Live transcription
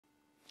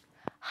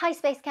Hi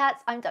Space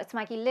Cats, I'm Dr.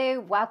 Maggie Liu.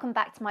 Welcome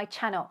back to my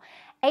channel.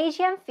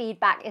 AGN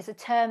feedback is a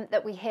term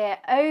that we hear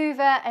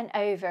over and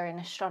over in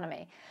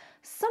astronomy.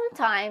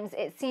 Sometimes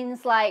it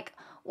seems like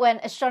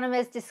when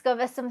astronomers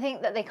discover something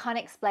that they can't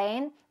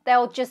explain,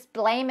 they'll just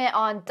blame it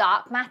on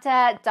dark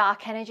matter,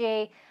 dark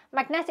energy,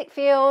 magnetic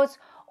fields,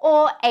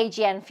 or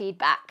AGN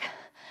feedback.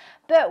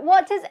 But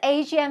what does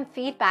AGN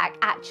feedback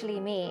actually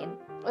mean?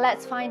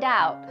 Let's find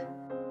out.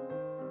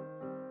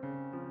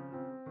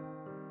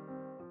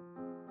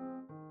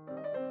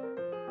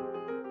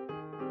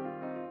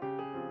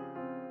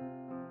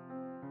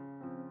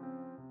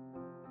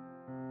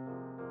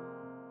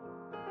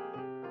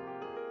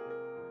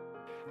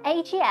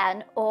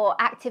 AGN, or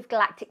active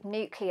galactic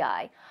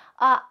nuclei,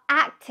 are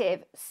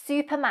active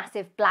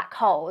supermassive black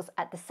holes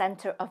at the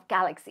center of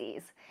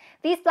galaxies.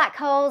 These black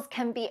holes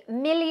can be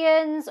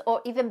millions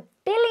or even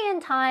billion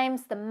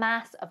times the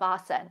mass of our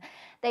sun.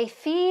 They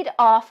feed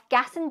off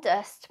gas and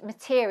dust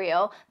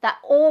material that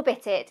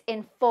orbit it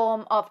in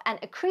form of an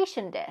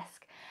accretion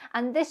disk.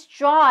 And this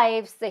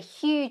drives the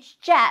huge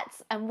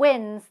jets and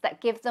winds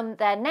that give them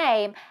their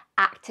name,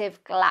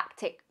 active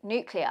galactic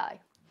nuclei.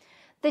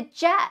 The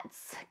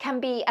jets can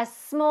be as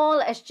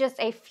small as just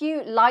a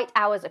few light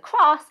hours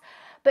across,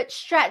 but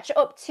stretch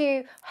up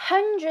to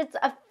hundreds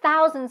of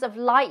thousands of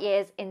light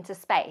years into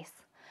space.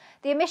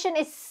 The emission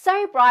is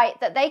so bright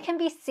that they can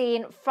be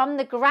seen from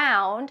the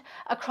ground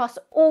across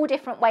all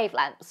different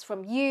wavelengths,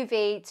 from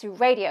UV to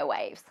radio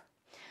waves.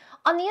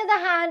 On the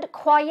other hand,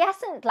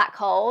 quiescent black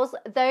holes,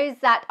 those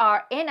that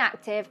are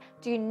inactive,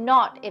 do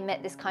not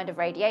emit this kind of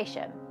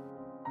radiation.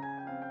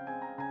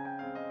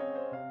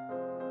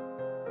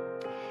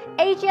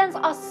 AGNs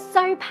are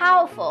so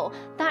powerful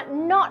that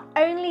not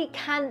only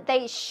can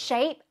they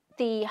shape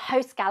the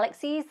host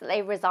galaxies that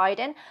they reside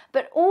in,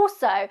 but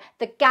also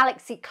the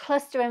galaxy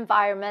cluster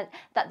environment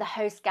that the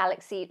host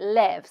galaxy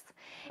lives.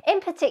 In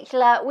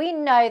particular, we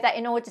know that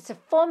in order to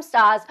form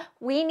stars,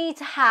 we need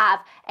to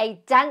have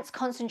a dense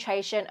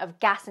concentration of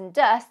gas and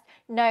dust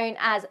known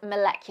as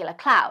molecular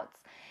clouds.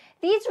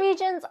 These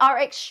regions are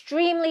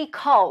extremely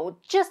cold,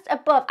 just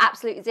above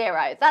absolute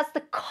zero. That's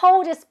the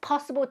coldest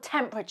possible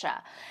temperature.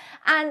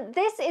 And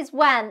this is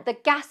when the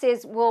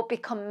gases will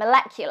become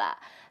molecular.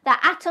 Their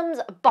atoms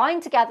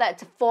bind together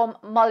to form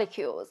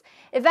molecules.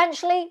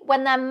 Eventually,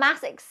 when their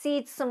mass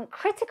exceeds some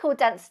critical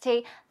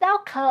density, they'll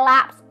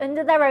collapse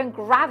under their own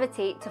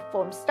gravity to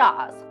form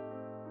stars.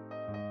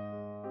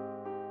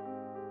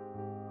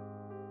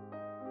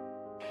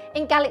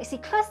 In galaxy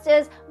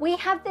clusters, we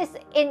have this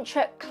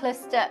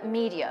intra-cluster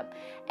medium,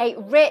 a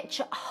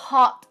rich,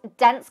 hot,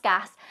 dense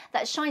gas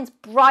that shines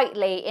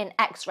brightly in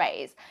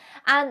X-rays.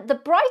 And the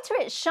brighter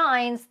it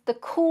shines, the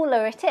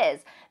cooler it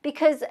is,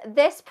 because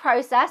this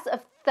process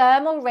of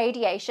thermal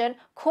radiation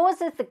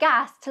causes the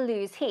gas to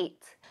lose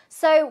heat.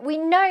 So we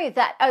know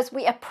that as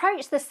we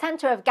approach the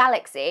center of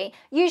galaxy,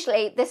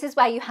 usually this is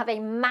where you have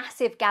a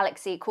massive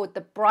galaxy called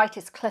the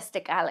brightest cluster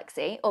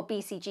galaxy, or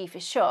BCG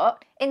for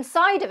short.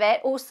 Inside of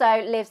it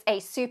also lives a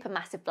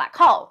supermassive black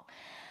hole.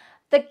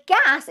 The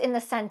gas in the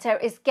center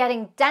is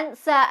getting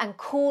denser and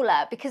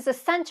cooler because the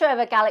center of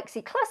a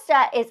galaxy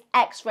cluster is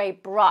X-ray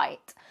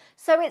bright.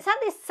 So it's at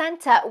this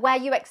center where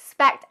you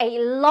expect a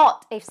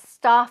lot of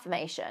star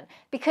formation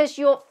because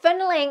you're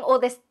funneling all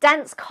this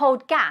dense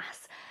cold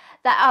gas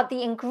that are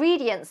the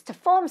ingredients to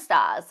form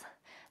stars.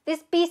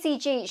 This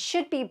BCG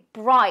should be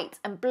bright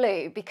and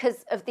blue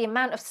because of the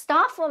amount of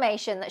star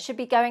formation that should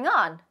be going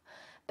on.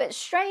 But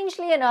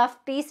strangely enough,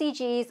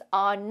 BCGs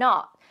are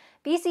not.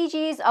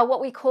 BCGs are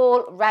what we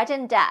call red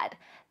and dead.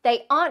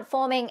 They aren't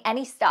forming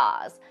any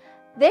stars.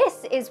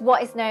 This is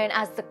what is known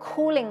as the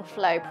cooling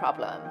flow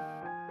problem.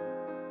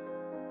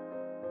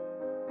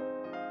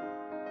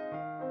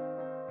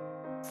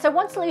 So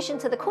one solution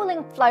to the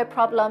cooling flow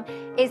problem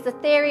is the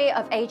theory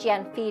of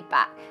AGN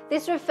feedback.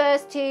 This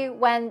refers to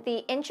when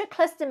the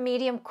intracluster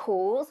medium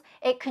cools,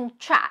 it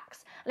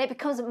contracts and it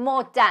becomes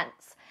more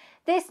dense.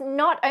 This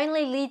not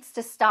only leads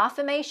to star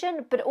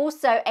formation, but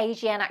also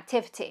AGN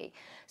activity.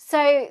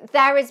 So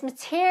there is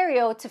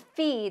material to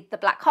feed the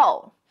black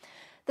hole.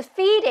 The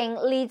feeding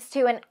leads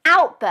to an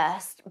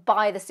outburst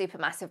by the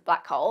supermassive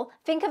black hole.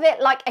 Think of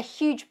it like a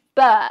huge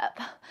burp.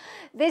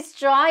 This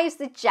drives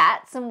the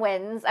jets and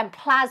winds and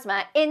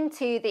plasma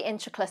into the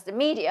intracluster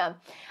medium,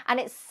 and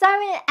it's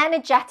so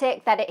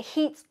energetic that it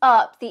heats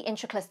up the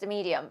intracluster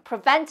medium,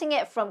 preventing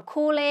it from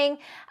cooling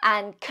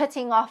and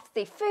cutting off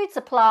the food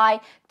supply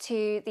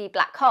to the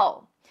black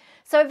hole.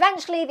 So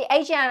eventually the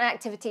AGN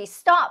activity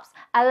stops,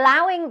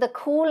 allowing the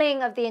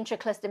cooling of the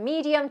intracluster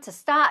medium to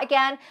start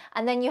again,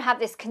 and then you have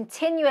this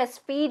continuous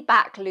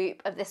feedback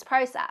loop of this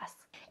process.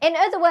 In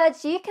other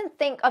words, you can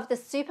think of the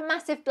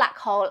supermassive black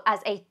hole as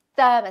a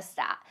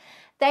thermostat.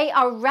 They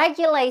are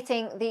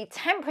regulating the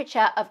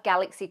temperature of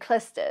galaxy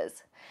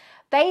clusters.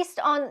 Based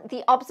on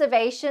the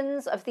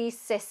observations of these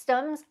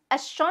systems,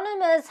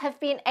 astronomers have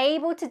been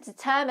able to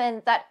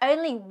determine that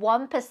only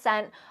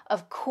 1%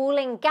 of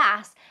cooling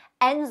gas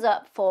ends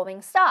up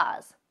forming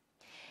stars.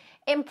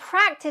 In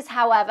practice,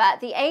 however,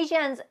 the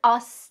AGNs are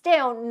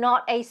still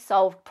not a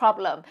solved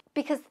problem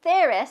because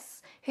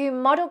theorists who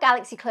model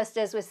galaxy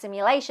clusters with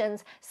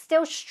simulations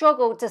still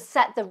struggle to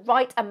set the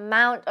right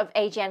amount of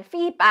AGN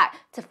feedback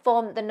to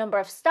form the number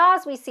of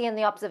stars we see in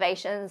the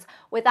observations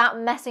without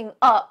messing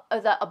up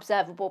other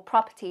observable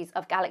properties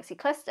of galaxy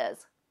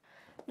clusters.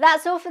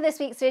 That's all for this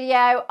week's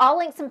video. I'll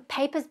link some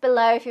papers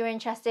below if you're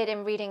interested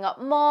in reading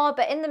up more,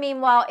 but in the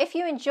meanwhile, if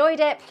you enjoyed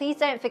it, please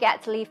don't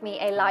forget to leave me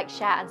a like,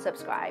 share and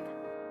subscribe.